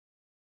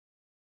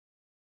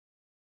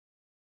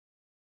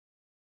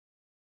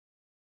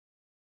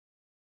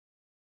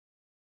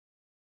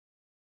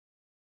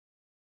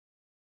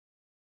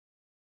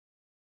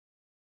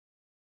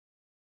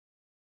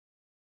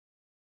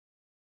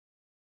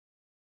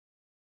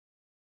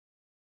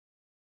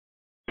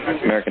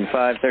American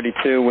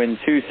 532, wind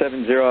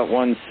 270 at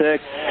 16.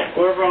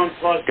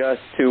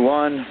 Gust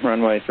 21,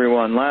 runway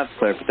 31 left,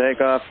 clear for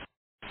takeoff.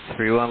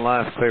 31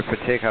 left, clear for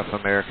takeoff,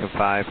 American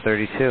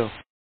 532.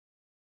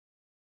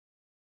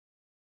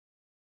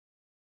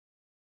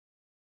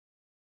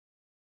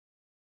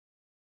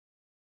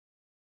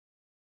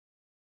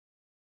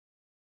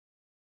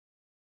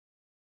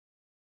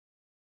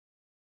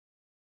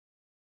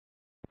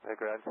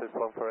 Ground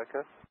system for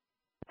Echo.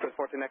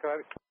 14 Echo.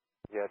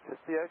 Yeah,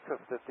 just the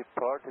aircraft that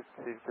departed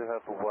seemed to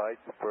have a white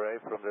spray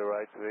from the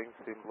right wing.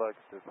 Seemed like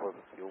this was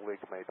a fuel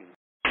leak maybe.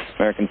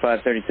 American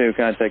 532,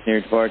 contact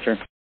near departure.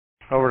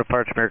 Over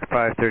departure, American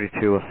 532,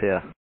 we'll see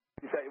ya.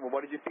 You say, well,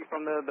 what did you see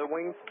from the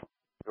wings?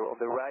 On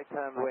the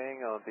right-hand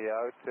wing, on the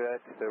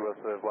outside, there was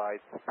a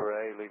white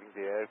spray leaving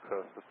the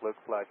aircraft. It looks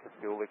like a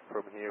fuel leak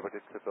from here, but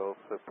it could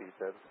also be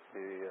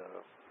density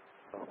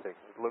something.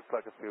 It looks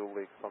like a fuel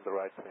leak from the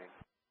right wing.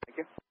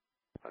 Thank you.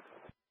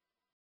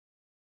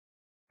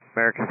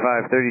 American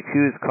 532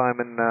 is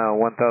climbing 1,700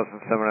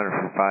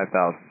 for 5,000.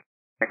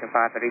 American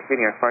 532,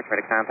 New York Port,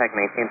 ready to contact,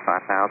 maintain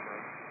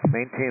 5,000.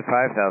 Maintain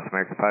 5,000,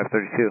 American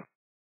 532.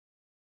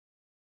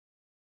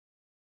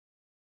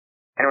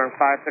 Anyone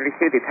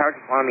 532, the tower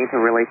just wanted me to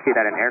relay to you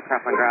that an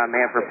aircraft on ground may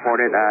have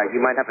reported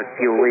you might have a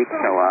fuel leak,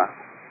 so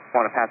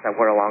want to pass that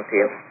word along to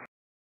you.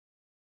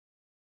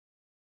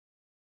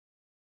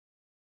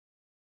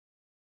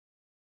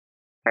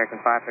 American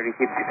 532,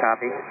 did you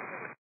copy?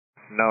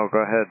 No,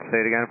 go ahead. Say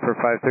it again for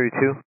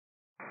 532.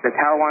 The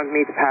tower wanted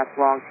me to pass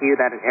along to you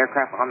that an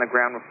aircraft on the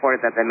ground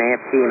reported that they may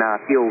have seen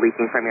fuel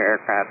leaking from your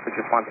aircraft, so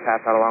just wanted to pass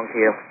that along to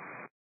you.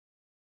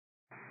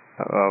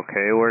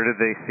 Okay, where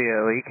did they see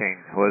it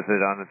leaking? Was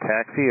it on the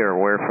taxi or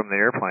where from the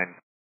airplane?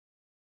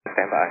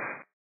 Stand by.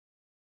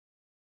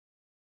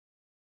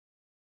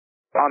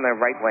 On the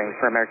right wing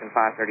for American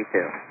 532.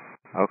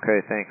 Okay,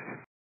 thanks.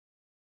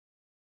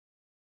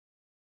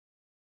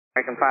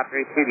 American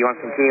 532, do you want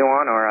to continue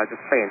on or just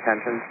say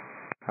intentions?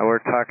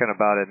 We're talking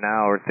about it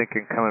now. We're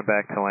thinking coming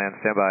back to land.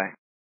 Stand by.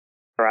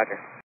 Roger.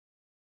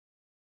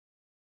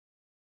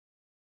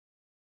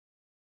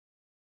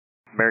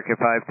 American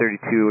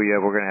 532, yeah,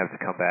 we're going to have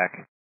to come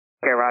back.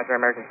 Okay, Roger.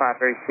 American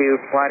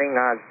 532, flighting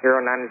 090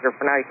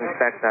 for now. You can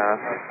expect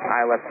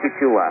ILS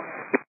 22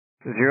 left.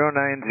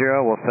 090,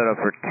 we'll set up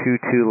for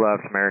 22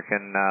 left,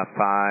 American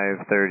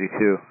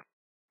 532.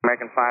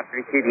 American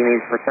 532, do you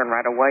need to return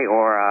right away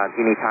or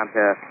do you need time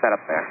to set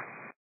up there?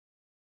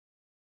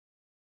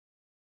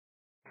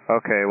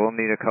 Okay, we'll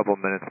need a couple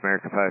minutes,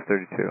 American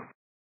 532.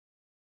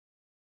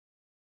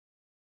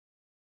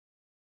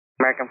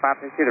 American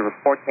 532, the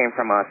report came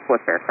from a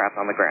Swiss aircraft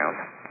on the ground.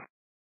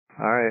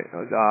 All right,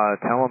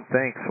 tell them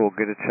thanks. We'll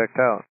get it checked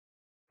out.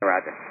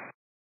 Roger.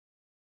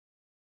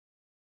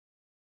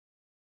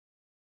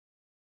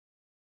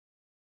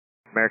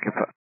 American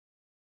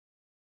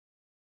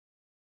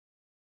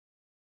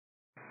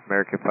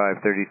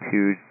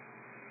 532.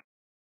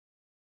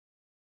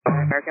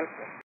 American?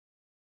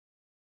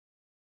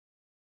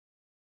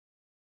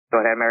 Go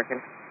ahead,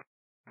 American.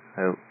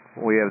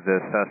 We have the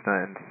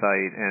Cessna in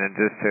sight, and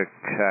just to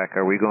check,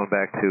 are we going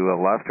back to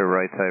left or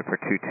right side for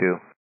 22?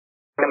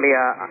 It's going to be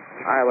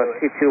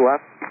ILS 22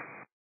 left.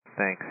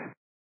 Thanks.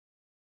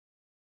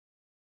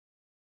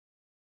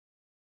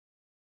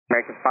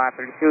 American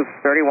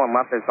 532, 31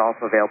 left is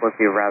also available if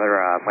you'd rather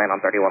land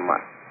on 31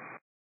 left.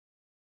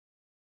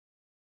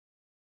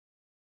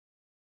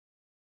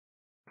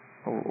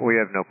 We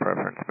have no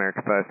preference,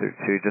 American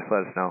 532, just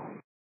let us know.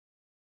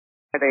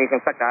 And then you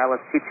can expect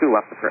ILS 22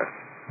 left approach.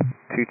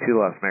 22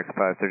 left, American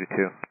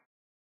 532.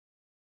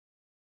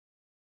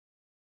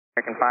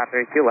 American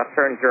 532, left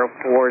turn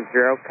 040,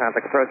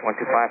 contact approach 125.7.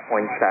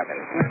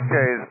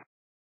 Okay,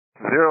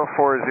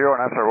 040, and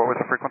I'm sorry, what was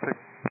the frequency?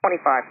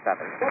 25.7.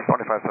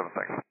 25.7,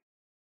 thanks.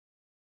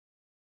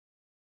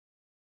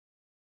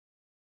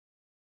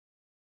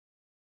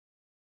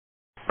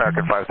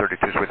 American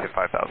 532 is within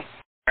 5,000.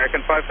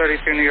 American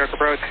 532, New York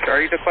approach.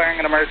 Are you declaring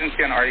an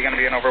emergency and are you going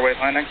to be an overweight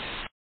landing?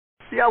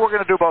 Yeah, we're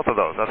going to do both of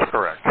those. That's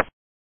correct.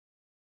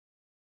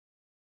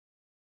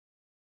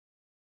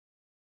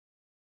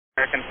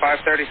 American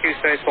 532,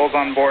 stay sold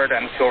on board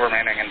and fuel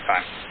remaining in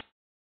time.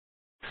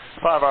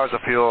 5 hours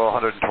of fuel,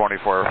 124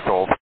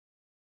 sold.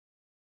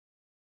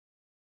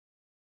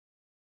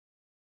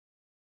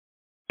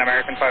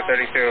 American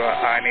 532,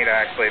 I need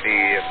actually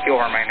the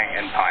fuel remaining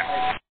in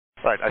time.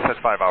 Right, I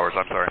said 5 hours,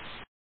 I'm sorry.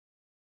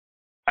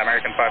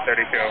 American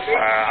 532,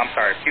 I'm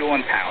sorry, fuel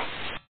in pounds.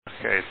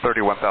 Okay,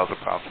 31,000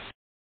 pounds.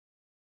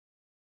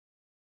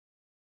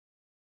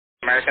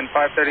 American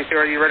 532,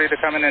 are you ready to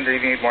come in and do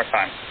you need more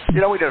time?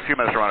 You know, we did a few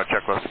minutes around a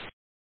checklist.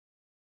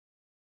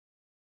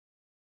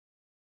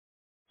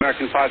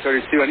 American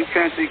 532, any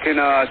chance that you can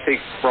take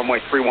runway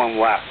 31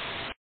 left?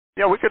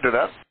 Yeah, we could do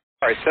that.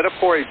 All right, set up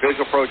for a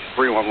visual approach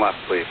 31 left,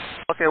 please.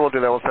 Okay, we'll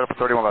do that. We'll set up for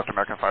 31 left,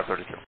 American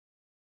 532.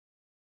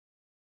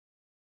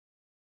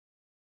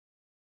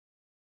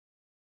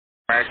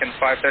 American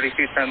 532,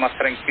 turn left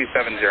heading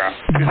 270.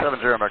 270,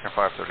 American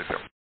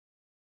 532.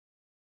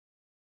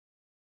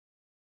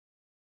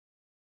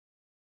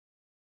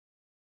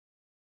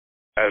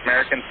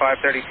 American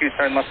 532,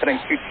 turn left heading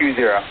 220.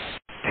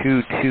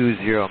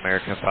 220,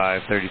 American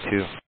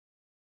 532.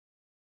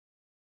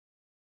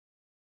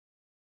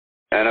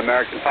 And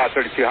American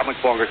 532, how much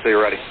longer till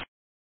you're ready?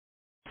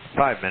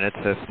 5 minutes,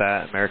 if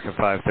that. American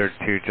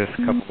 532, just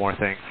a couple more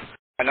things.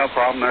 No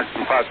problem,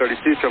 American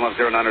 532, turn left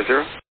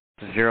 090.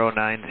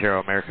 090,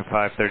 American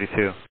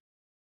 532.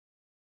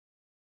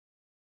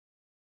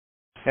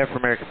 And for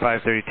American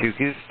 532,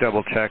 can you just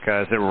double check,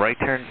 is it right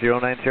turn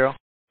 090?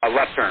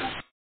 Left turn.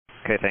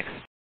 Okay, thanks.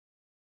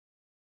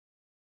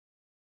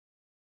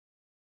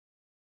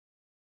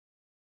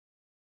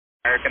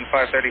 American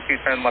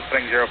 532, turn left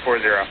heading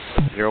 040.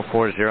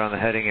 040 on the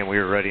heading, and we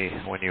are ready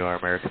when you are,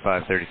 American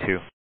 532.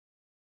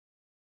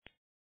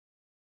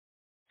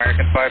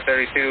 American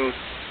 532,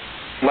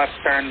 left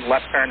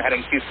turn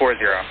heading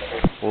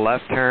 240.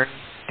 Left turn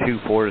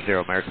 240,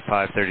 American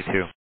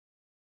 532.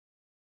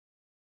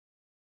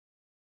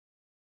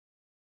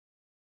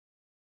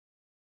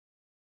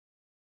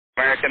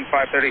 American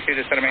 532,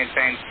 just going to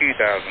maintain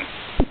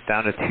 2,000.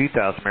 Down to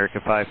 2,000,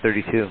 American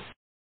 532.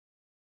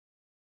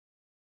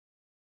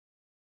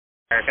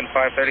 American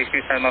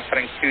 532, turn left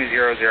heading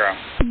 200.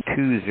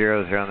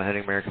 200 on the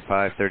heading, American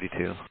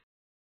 532.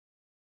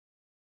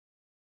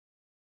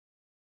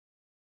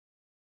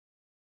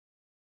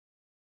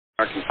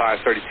 American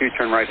 532,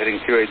 turn right heading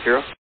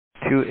 280.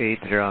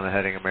 280 on the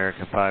heading,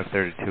 American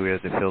 532. We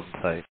have the field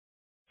in sight.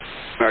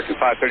 American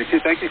 532,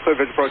 thank you. Clear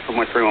visual approach from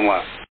 131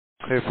 left.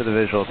 Clear for the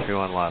visual,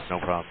 31 left, no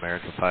problem,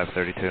 American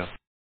 532.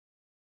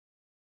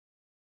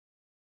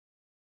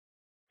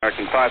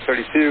 American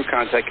 532,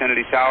 contact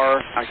Kennedy Tower.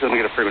 Actually, let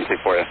me get a frequency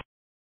for you.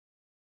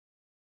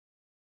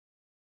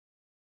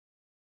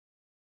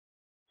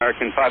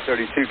 American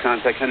 532,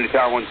 contact Kennedy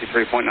Tower,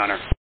 123.9er.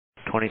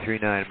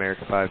 23.9,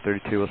 American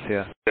 532, we'll see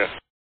ya. Yes.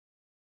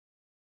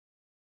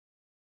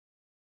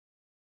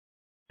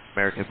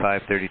 American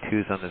 532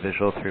 is on the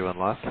visual, 31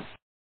 left.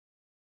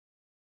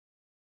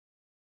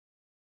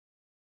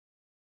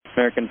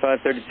 American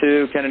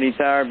 532, Kennedy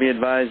Tower, be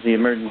advised the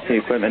emergency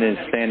equipment is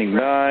standing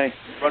by.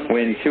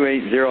 Wind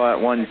 280 at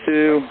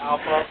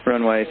 12,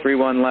 runway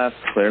 31 left,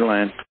 clear to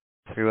land.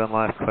 31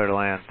 left, clear to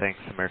land, thanks,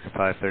 American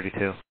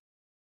 532.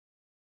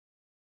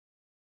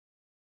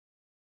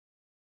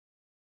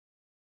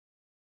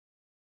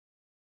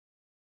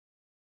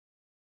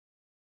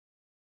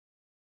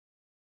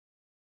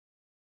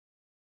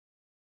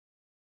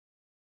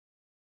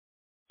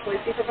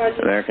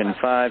 American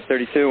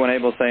 532, when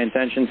able, say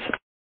intentions.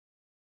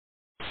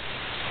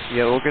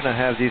 Yeah, we're going to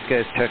have these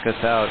guys check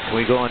us out. Can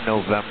we go in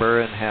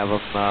November and have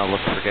them look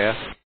for gas?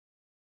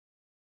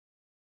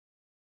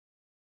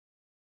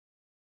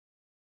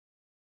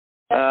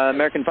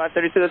 American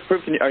 532, that's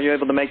proof. Are you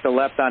able to make the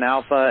left on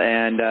Alpha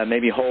and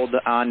maybe hold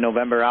on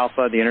November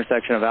Alpha, the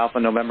intersection of Alpha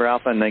and November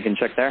Alpha, and they can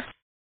check there?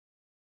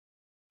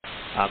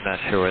 I'm not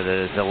sure where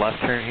that is. A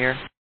left turn here?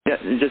 Yeah,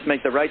 just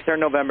make the right turn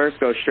November,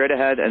 go straight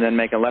ahead, and then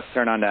make a left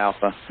turn onto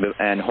Alpha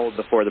and hold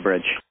before the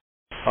bridge.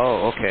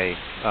 Oh, okay.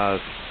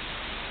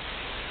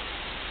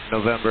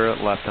 November,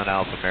 left on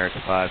Alpha,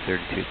 American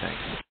 532,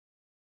 thanks.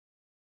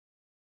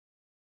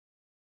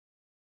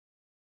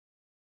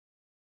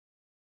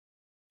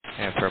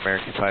 And for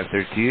American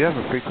 532, do you have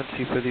a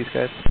frequency for these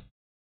guys?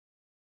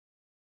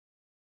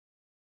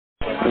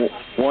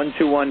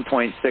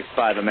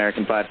 121.65,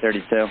 American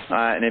 532.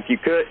 And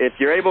if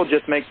you're able,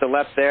 just make the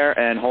left there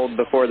and hold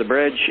before the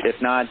bridge.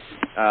 If not,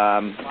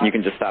 you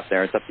can just stop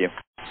there. It's up to you.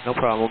 No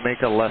problem. We'll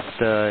make a left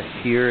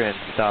here and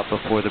stop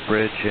before the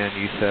bridge,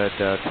 and you said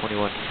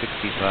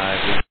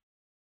 2165.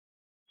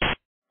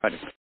 Right.